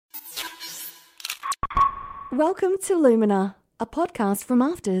Welcome to Lumina, a podcast from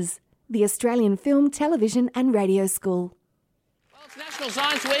AFTRS, the Australian Film, Television and Radio School. Well, it's National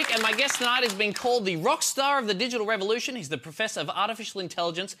Science Week, and my guest tonight has been called the rock star of the digital revolution. He's the Professor of Artificial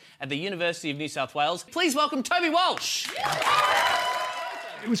Intelligence at the University of New South Wales. Please welcome Toby Walsh.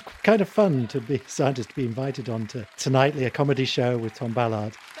 It was kind of fun to be a scientist, to be invited on to Tonightly, a comedy show with Tom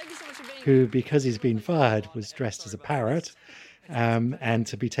Ballard, who, because he's been fired, was dressed as a parrot. And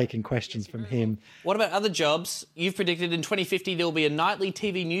to be taking questions from him. What about other jobs? You've predicted in 2050 there will be a nightly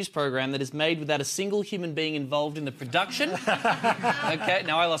TV news program that is made without a single human being involved in the production. Okay,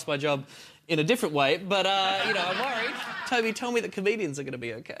 now I lost my job in a different way, but, I'm worried. Toby, tell me that comedians are going to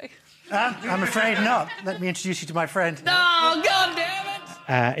be okay. I'm afraid not. Let me introduce you to my friend. No, God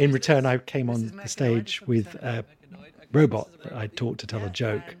damn it! In return, I came on the stage with a robot that I taught to tell a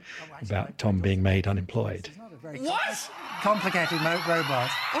joke about Tom being made unemployed. What? Complicated robot.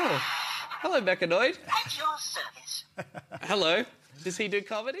 Oh, hello, Mechanoid. At your service. Hello. Does he do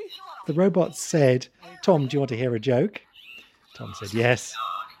comedy? The robot said, "Tom, do you want to hear a joke?" Tom said, "Yes."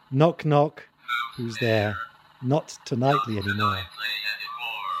 Knock, knock. Who's there? Not Tonightly anymore.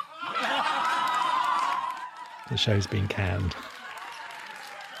 The show's been canned.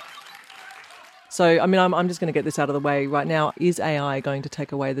 So, I'm just going to get this out of the way right now. Is AI going to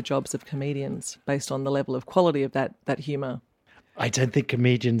take away the jobs of comedians based on the level of quality of that humour? I don't think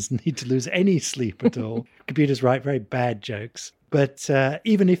comedians need to lose any sleep at all. Computers write very bad jokes. But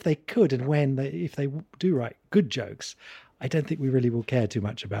even if they could, and if they do write good jokes, I don't think we really will care too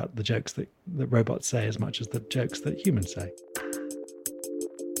much about the jokes that robots say as much as the jokes that humans say.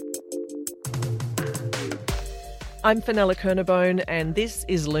 I'm Fenella Kernebone, and this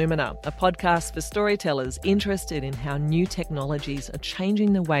is Lumina, a podcast for storytellers interested in how new technologies are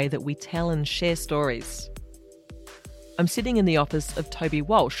changing the way that we tell and share stories. I'm sitting in the office of Toby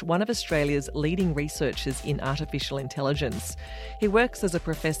Walsh, one of Australia's leading researchers in artificial intelligence. He works as a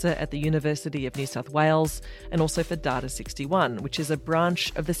professor at the University of New South Wales and also for Data61, which is a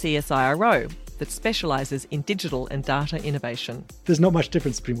branch of the CSIRO that specialises in digital and data innovation. There's not much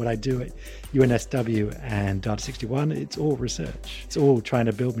difference between what I do at UNSW and Data61. It's all research. It's all trying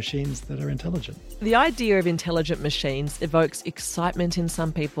to build machines that are intelligent. The idea of intelligent machines evokes excitement in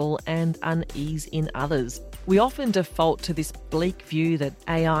some people and unease in others. We often default to this bleak view that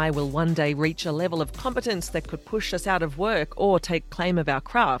AI will one day reach a level of competence that could push us out of work or take claim of our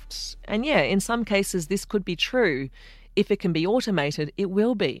craft. And yeah, in some cases this could be true. If it can be automated, it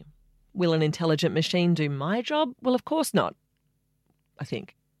will be. Will an intelligent machine do my job? Well, of course not, I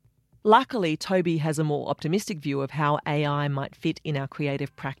think. Luckily, Toby has a more optimistic view of how AI might fit in our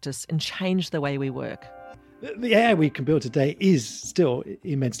creative practice and change the way we work. The AI we can build today is still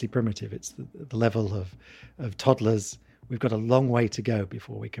immensely primitive. It's the level of toddlers. We've got a long way to go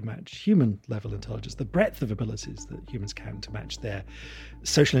before we can match human-level intelligence, the breadth of abilities that humans can to match their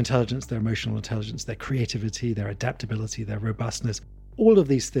social intelligence, their emotional intelligence, their creativity, their adaptability, their robustness. All of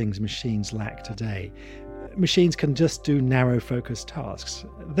these things machines lack today. Machines can just do narrow focused tasks.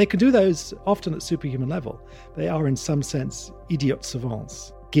 They can do those often at superhuman level. They are in some sense idiot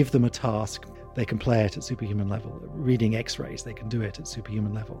savants. Give them a task, they can play it at superhuman level. Reading X-rays, they can do it at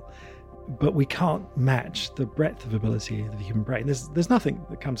superhuman level. But we can't match the breadth of ability of the human brain. There's nothing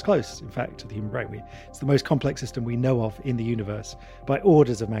that comes close, in fact, to the human brain. It's the most complex system we know of in the universe by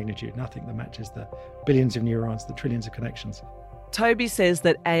orders of magnitude. Nothing that matches the billions of neurons, the trillions of connections. Toby says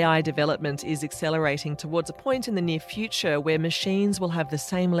that AI development is accelerating towards a point in the near future where machines will have the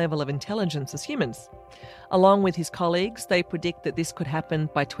same level of intelligence as humans. Along with his colleagues, they predict that this could happen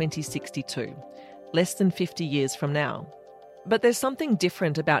by 2062, less than 50 years from now. But there's something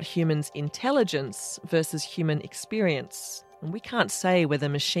different about humans' intelligence versus human experience. And we can't say whether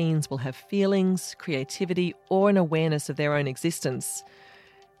machines will have feelings, creativity, or an awareness of their own existence.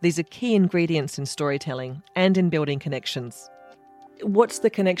 These are key ingredients in storytelling and in building connections. What's the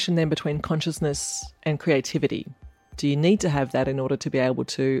connection then between consciousness and creativity? Do you need to have that in order to be able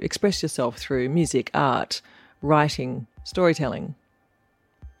to express yourself through music, art, writing, storytelling?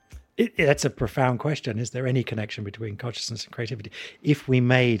 That's a profound question. Is there any connection between consciousness and creativity? If we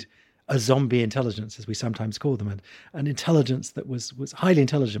made a zombie intelligence, as we sometimes call them, and an intelligence that was highly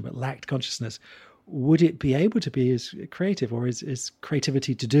intelligent but lacked consciousness, would it be able to be as creative, or is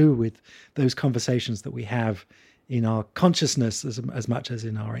creativity to do with those conversations that we have in our consciousness as much as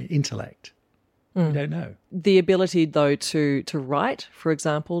in our intellect? We don't know. The ability, though, to write, for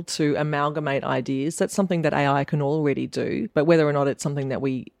example, to amalgamate ideas, that's something that AI can already do. But whether or not it's something that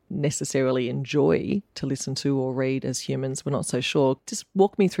we necessarily enjoy to listen to or read as humans, we're not so sure. Just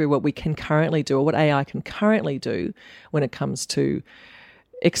walk me through what we can currently do, or what AI can currently do when it comes to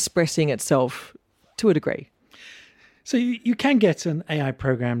expressing itself to a degree. So you can get an AI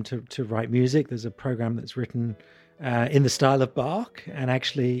program to write music. There's a program that's written in the style of Bach, and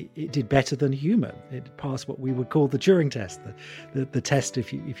actually it did better than a human. It passed what we would call the Turing test, the test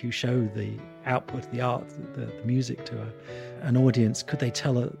if you show the output, the art, the music to an audience, could they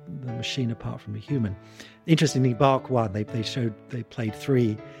tell the machine apart from a human? Interestingly, Bach won. They played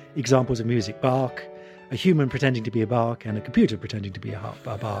 3 examples of music: Bach, a human pretending to be a Bach, and a computer pretending to be a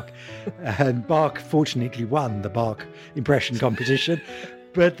Bach. And Bach fortunately won the Bach impression competition.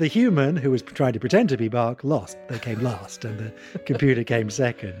 But the human who was trying to pretend to be Bach lost. They came last, and the computer came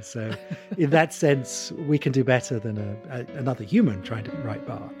second. So in that sense, we can do better than another human trying to write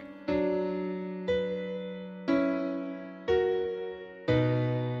Bach.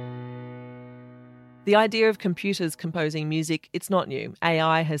 The idea of computers composing music, it's not new.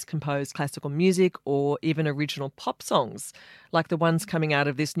 AI has composed classical music or even original pop songs, like the ones coming out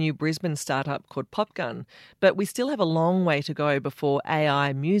of this new Brisbane startup called Popgun. But we still have a long way to go before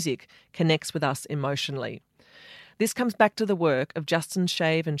AI music connects with us emotionally. This comes back to the work of Justin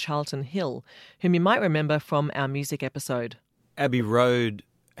Shave and Charlton Hill, whom you might remember from our music episode. Abbey Road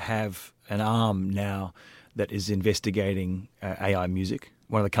have an arm now that is investigating AI music.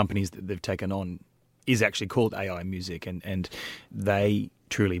 One of the companies that they've taken on is actually called AI Music, and they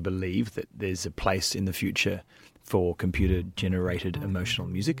truly believe that there's a place in the future for computer-generated emotional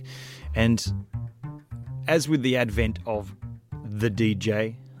music. And as with the advent of the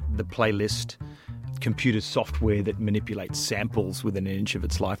DJ, the playlist, computer software that manipulates samples within an inch of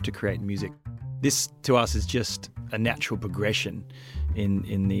its life to create music, this to us is just a natural progression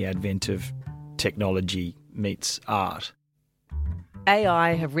in the advent of technology meets art.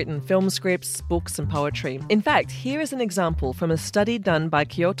 AI have written film scripts, books and poetry. In fact, here is an example from a study done by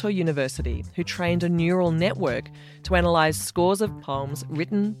Kyoto University, who trained a neural network to analyse scores of poems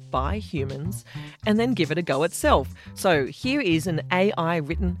written by humans and then give it a go itself. So here is an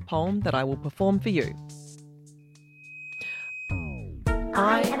AI-written poem that I will perform for you.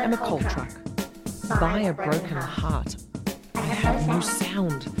 I am a coal truck by a broken heart. I have no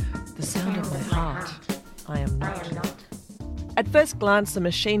sound, the sound of my heart. I am not. At first glance, a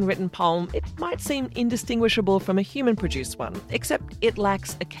machine-written poem, it might seem indistinguishable from a human-produced one, except it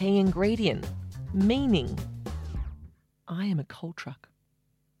lacks a key ingredient: meaning. I am a coal truck.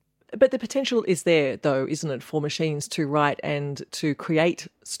 But the potential is there, though, isn't it, for machines to write and to create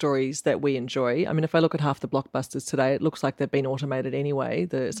stories that we enjoy? I mean, if I look at half the blockbusters today, it looks like they've been automated anyway,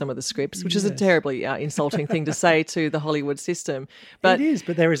 some of the scripts, which is a terribly insulting thing to say to the Hollywood system. But it is,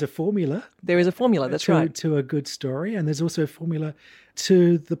 but there is a formula. There is a formula, that's right. To a good story, and there's also a formula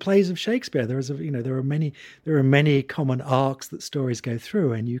to the plays of Shakespeare. There are many common arcs that stories go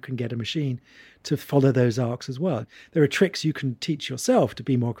through, and you can get a machine to follow those arcs as well. There are tricks you can teach yourself to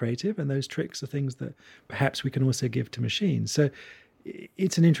be more creative, and those tricks are things that perhaps we can also give to machines. So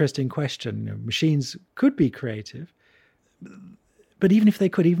it's an interesting question. Machines could be creative, but even if they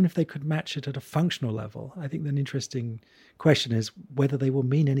could match it at a functional level, I think an interesting question is whether they will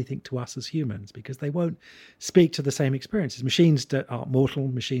mean anything to us as humans, because they won't speak to the same experiences. Machines aren't mortal.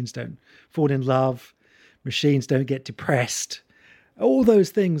 Machines don't fall in love. Machines don't get depressed. All those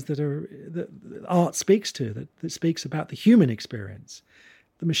things that art speaks to, that speaks about the human experience.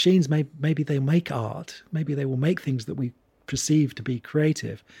 The machines, maybe they'll make art, maybe they will make things that we perceive to be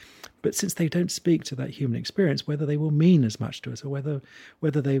creative, but since they don't speak to that human experience, whether they will mean as much to us or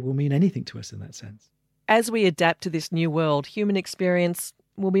whether they will mean anything to us in that sense. As we adapt to this new world, human experience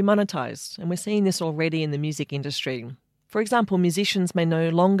will be monetized, and we're seeing this already in the music industry. For example, musicians may no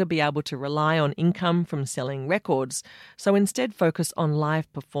longer be able to rely on income from selling records, so instead focus on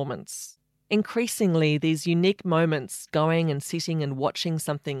live performance. Increasingly, these unique moments, going and sitting and watching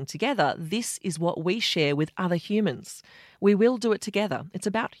something together, this is what we share with other humans. We will do it together. It's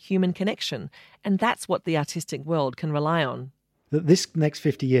about human connection, and that's what the artistic world can rely on. This next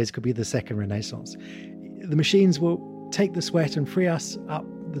 50 years could be the second Renaissance. The machines will take the sweat and free us up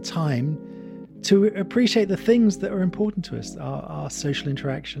the time to appreciate the things that are important to us, our social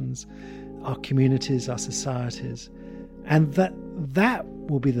interactions, our communities, our societies. And that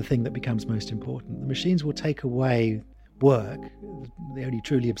will be the thing that becomes most important. The machines will take away work, the only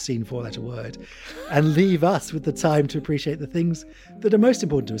truly obscene four-letter word, and leave us with the time to appreciate the things that are most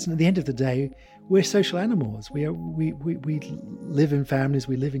important to us. And at the end of the day, we're social animals. We live in families,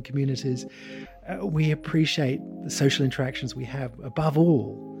 we live in communities. We appreciate the social interactions we have above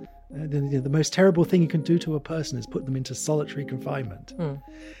all. The most terrible thing you can do to a person is put them into solitary confinement.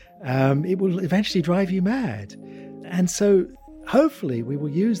 It will eventually drive you mad. And so hopefully we will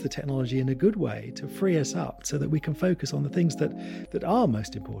use the technology in a good way to free us up so that we can focus on the things that are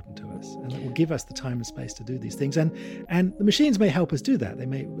most important to us, and that will give us the time and space to do these things. And the machines may help us do that. They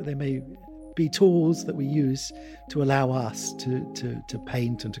may be tools that we use to allow us to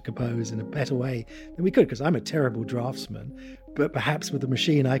paint and to compose in a better way than we could, because I'm a terrible draftsman, but perhaps with a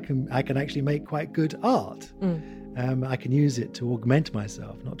machine I can actually make quite good art. I can use it to augment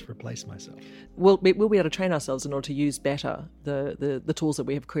myself, not to replace myself. We'll be able to train ourselves in order to use better the tools that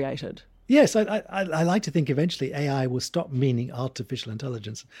we have created. Yes, I like to think eventually AI will stop meaning artificial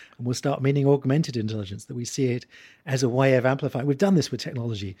intelligence and will start meaning augmented intelligence, that we see it as a way of amplifying. We've done this with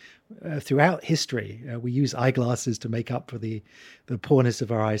technology throughout history. We use eyeglasses to make up for the poorness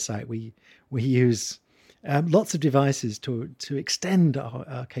of our eyesight. We use lots of devices to extend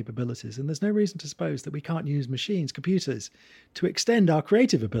our capabilities. And there's no reason to suppose that we can't use machines, computers, to extend our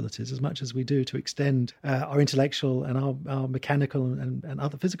creative abilities as much as we do to extend our intellectual and our mechanical and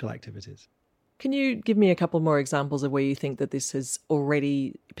other physical activities. Can you give me a couple more examples of where you think that this is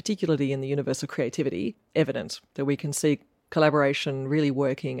already, particularly in the universe of creativity, evident, that we can see collaboration really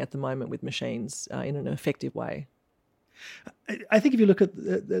working at the moment with machines in an effective way? I think if you look at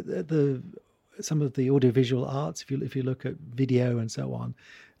some of the audiovisual arts, if you look at video and so on,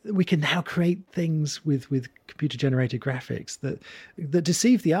 we can now create things with computer-generated graphics that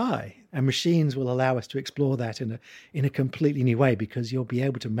deceive the eye, and machines will allow us to explore that in a completely new way, because you'll be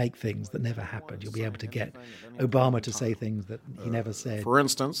able to make things that never happened. You'll be able to get Obama to say things that he never said. For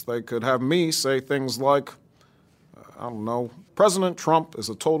instance, they could have me say things like, I don't know, President Trump is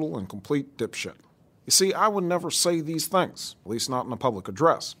a total and complete dipshit. You see, I would never say these things, at least not in a public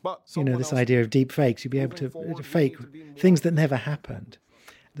address. But this idea of deep fakes, you'll be able to fake things that never happened.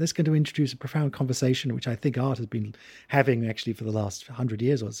 That's going to introduce a profound conversation, which I think art has been having actually for the last 100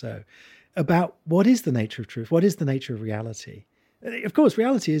 years or so, about what is the nature of truth, what is the nature of reality. Of course,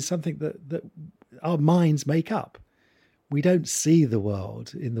 reality is something that our minds make up. We don't see the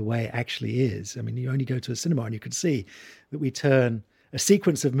world in the way it actually is. I mean, you only go to a cinema and you can see that we turn a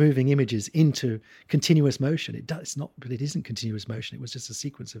sequence of moving images into continuous motion. It's not, but it isn't continuous motion. It was just a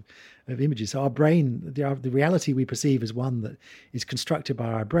sequence of images. So our brain, the reality we perceive is one that is constructed by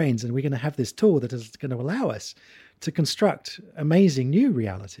our brains, and we're going to have this tool that is going to allow us to construct amazing new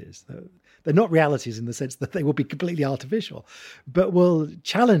realities. They're not realities in the sense that they will be completely artificial, but will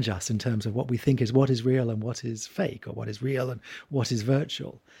challenge us in terms of what we think is what is real and what is fake, or what is real and what is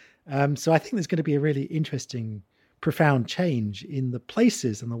virtual. So I think there's going to be a really interesting, profound change in the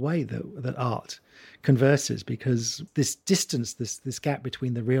places and the way that art converses, because this distance, this gap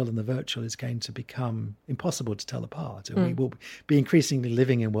between the real and the virtual is going to become impossible to tell apart. And we will be increasingly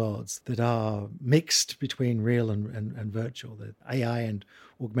living in worlds that are mixed between real and virtual. That AI and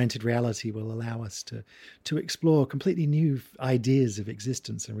augmented reality will allow us to explore completely new ideas of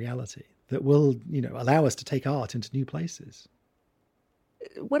existence and reality that will, allow us to take art into new places.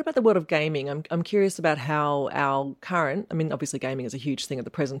 What about the world of gaming? I'm curious about how our current, obviously gaming is a huge thing at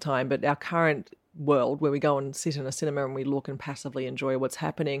the present time, but our current world where we go and sit in a cinema and we look and passively enjoy what's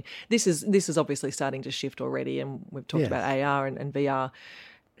happening, this is obviously starting to shift already, and we've talked about AR and VR,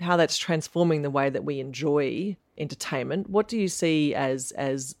 how that's transforming the way that we enjoy entertainment. What do you see as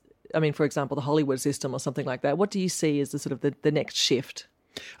for example, the Hollywood system or something like that? What do you see as the sort of the next shift?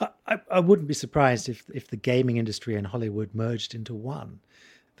 I wouldn't be surprised if the gaming industry and Hollywood merged into one,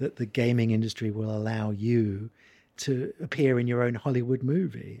 that the gaming industry will allow you to appear in your own Hollywood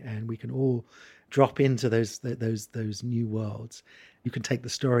movie, and we can all drop into those new worlds. You can take the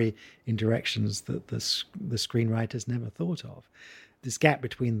story in directions that the screenwriters never thought of. This gap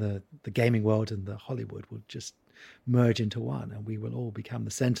between the gaming world and the Hollywood will just merge into one, and we will all become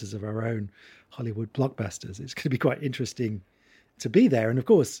the centers of our own Hollywood blockbusters. It's going to be quite interesting to be there. And of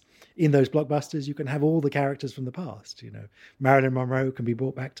course, in those blockbusters, you can have all the characters from the past. Marilyn Monroe can be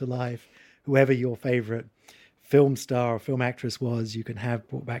brought back to life. Whoever your favorite film star or film actress was, you can have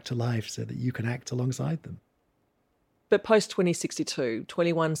brought back to life so that you can act alongside them. But post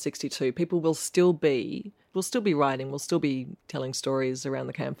 2162, people will still be writing, will still be telling stories around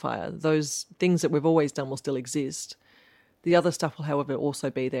the campfire. Those things that we've always done will still exist. The other stuff will, however, also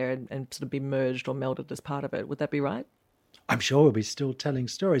be there and sort of be merged or melded as part of it. Would that be right? I'm sure we'll be still telling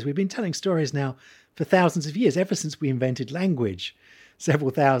stories. We've been telling stories now for thousands of years. Ever since we invented language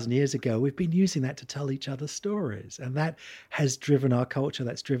several thousand years ago, we've been using that to tell each other stories. And that has driven our culture,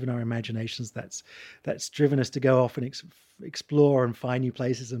 that's driven our imaginations, that's driven us to go off and explore and find new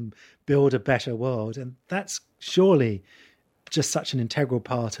places and build a better world. And that's surely just such an integral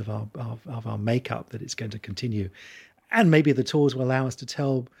part of our makeup that it's going to continue. And maybe the tools will allow us to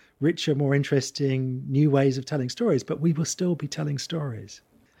tell richer, more interesting, new ways of telling stories, but we will still be telling stories.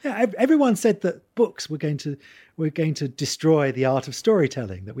 Yeah, everyone said that books were going to destroy the art of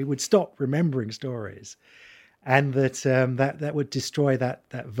storytelling, that we would stop remembering stories, and that that would destroy that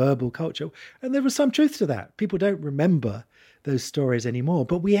verbal culture. And there was some truth to that. People don't remember those stories anymore,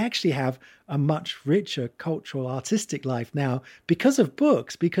 but we actually have a much richer cultural, artistic life now because of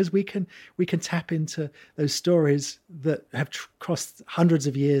books, because we can tap into those stories that have crossed hundreds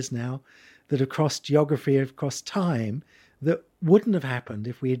of years now, that have crossed geography, have crossed time, that wouldn't have happened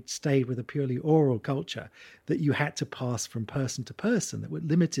if we had stayed with a purely oral culture, that you had to pass from person to person, that would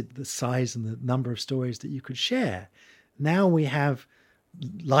limited the size and the number of stories that you could share. Now we have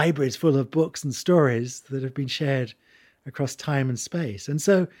libraries full of books and stories that have been shared across time and space. And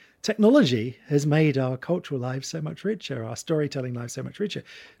so technology has made our cultural lives so much richer, our storytelling lives so much richer.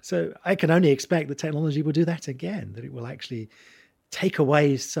 So I can only expect that technology will do that again, that it will actually take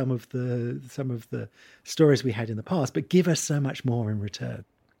away some of the stories we had in the past, but give us so much more in return.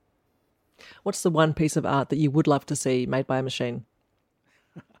 What's the one piece of art that you would love to see made by a machine?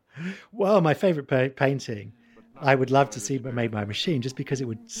 Well, my favourite painting, I would love to see made by a machine, just because it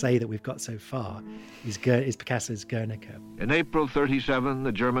would say that we've got so far, is Picasso's Guernica. In April 1937,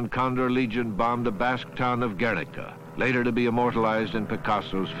 the German Condor Legion bombed the Basque town of Guernica, later to be immortalized in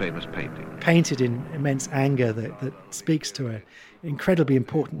Picasso's famous painting. Painted in immense anger that speaks to an incredibly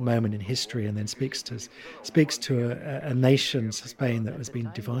important moment in history, and then speaks to a nation, Spain, that has been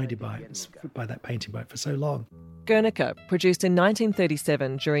divided by that painting for so long. Guernica, produced in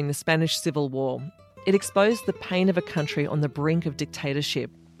 1937 during the Spanish Civil War, it exposed the pain of a country on the brink of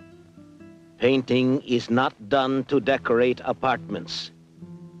dictatorship. Painting is not done to decorate apartments.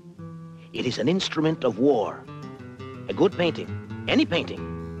 It is an instrument of war. A good painting, any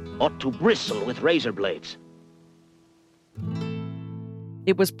painting, ought to bristle with razor blades.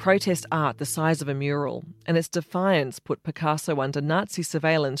 It was protest art the size of a mural, and its defiance put Picasso under Nazi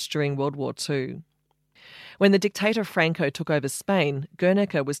surveillance during World War II. When the dictator Franco took over Spain,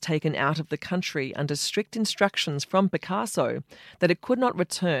 Guernica was taken out of the country under strict instructions from Picasso that it could not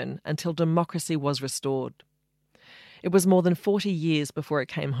return until democracy was restored. It was more than 40 years before it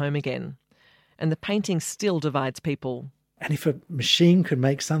came home again, and the painting still divides people. And if a machine could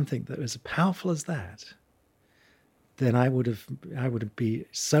make something that was as powerful as that, then I would be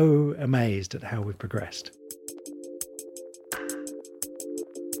so amazed at how we've progressed.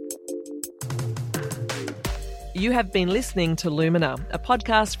 You have been listening to Lumina, a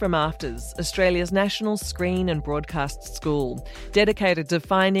podcast from AFTRS, Australia's national screen and broadcast school, dedicated to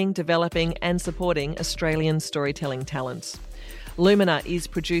finding, developing and supporting Australian storytelling talent. Lumina is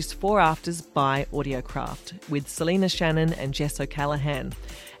produced for AFTRS by Audiocraft, with Selena Shannon and Jess O'Callaghan.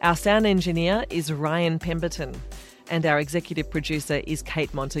 Our sound engineer is Ryan Pemberton, and our executive producer is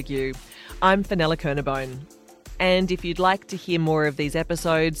Kate Montague. I'm Fenella Kernebone. And if you'd like to hear more of these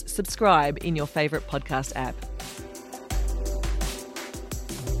episodes, subscribe in your favourite podcast app.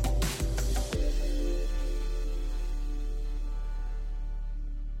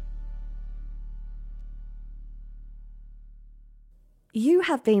 You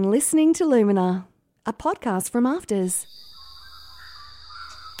have been listening to Lumina, a podcast from AFTRS.